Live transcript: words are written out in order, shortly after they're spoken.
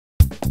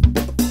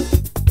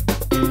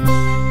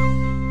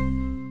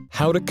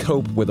How to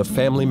cope with a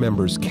family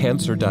member's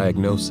cancer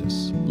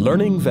diagnosis.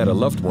 Learning that a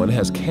loved one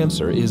has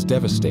cancer is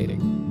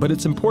devastating, but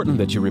it's important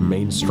that you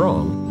remain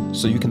strong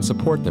so you can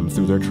support them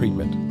through their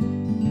treatment.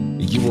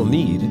 You will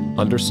need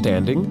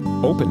understanding,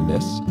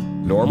 openness,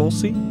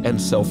 normalcy, and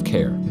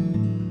self-care.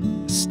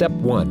 Step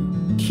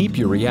 1. Keep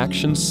your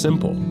reactions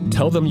simple.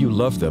 Tell them you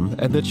love them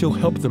and that you'll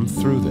help them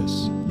through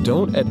this.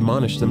 Don't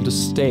admonish them to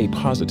stay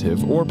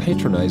positive or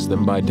patronize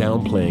them by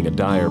downplaying a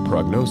dire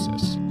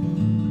prognosis.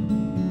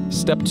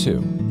 Step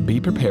 2. Be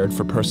prepared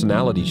for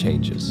personality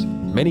changes.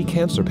 Many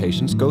cancer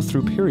patients go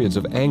through periods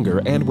of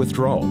anger and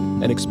withdrawal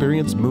and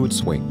experience mood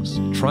swings.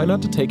 Try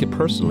not to take it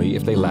personally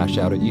if they lash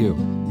out at you.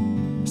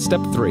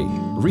 Step 3.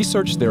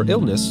 Research their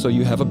illness so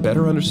you have a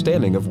better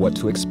understanding of what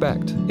to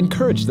expect.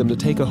 Encourage them to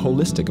take a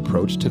holistic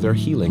approach to their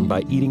healing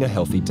by eating a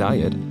healthy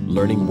diet,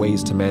 learning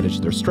ways to manage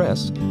their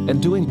stress,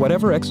 and doing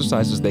whatever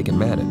exercises they can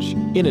manage,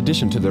 in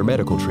addition to their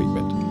medical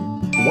treatment.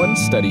 One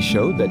study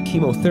showed that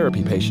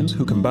chemotherapy patients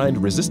who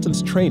combined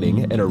resistance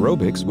training and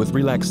aerobics with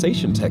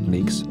relaxation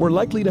techniques were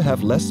likely to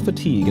have less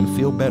fatigue and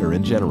feel better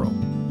in general.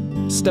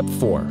 Step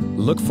 4.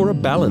 Look for a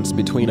balance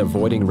between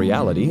avoiding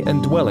reality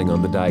and dwelling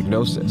on the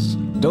diagnosis.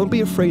 Don't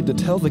be afraid to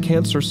tell the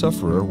cancer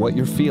sufferer what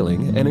you're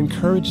feeling and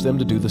encourage them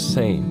to do the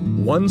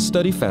same. One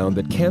study found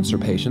that cancer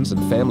patients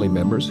and family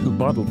members who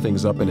bottled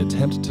things up in an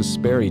attempt to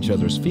spare each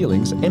other's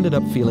feelings ended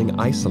up feeling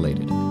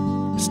isolated.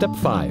 Step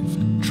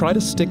 5. Try to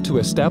stick to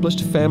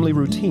established family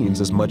routines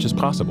as much as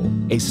possible.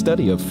 A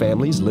study of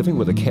families living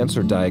with a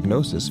cancer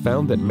diagnosis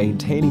found that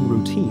maintaining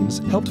routines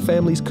helped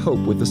families cope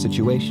with the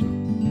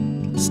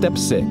situation. Step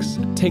 6.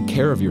 Take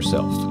care of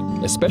yourself.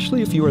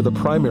 Especially if you are the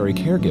primary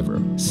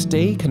caregiver,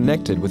 stay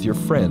connected with your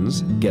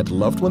friends, get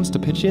loved ones to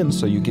pitch in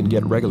so you can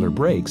get regular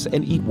breaks,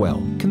 and eat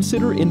well.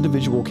 Consider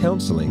individual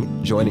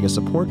counseling, joining a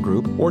support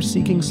group, or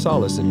seeking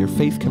solace in your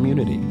faith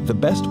community. The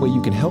best way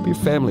you can help your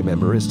family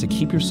member is to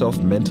keep yourself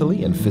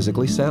mentally and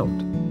physically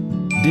sound.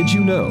 Did you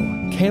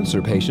know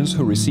cancer patients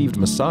who received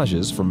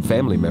massages from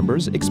family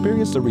members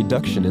experienced a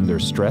reduction in their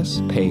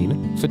stress,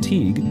 pain,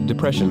 fatigue,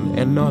 depression,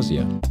 and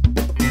nausea?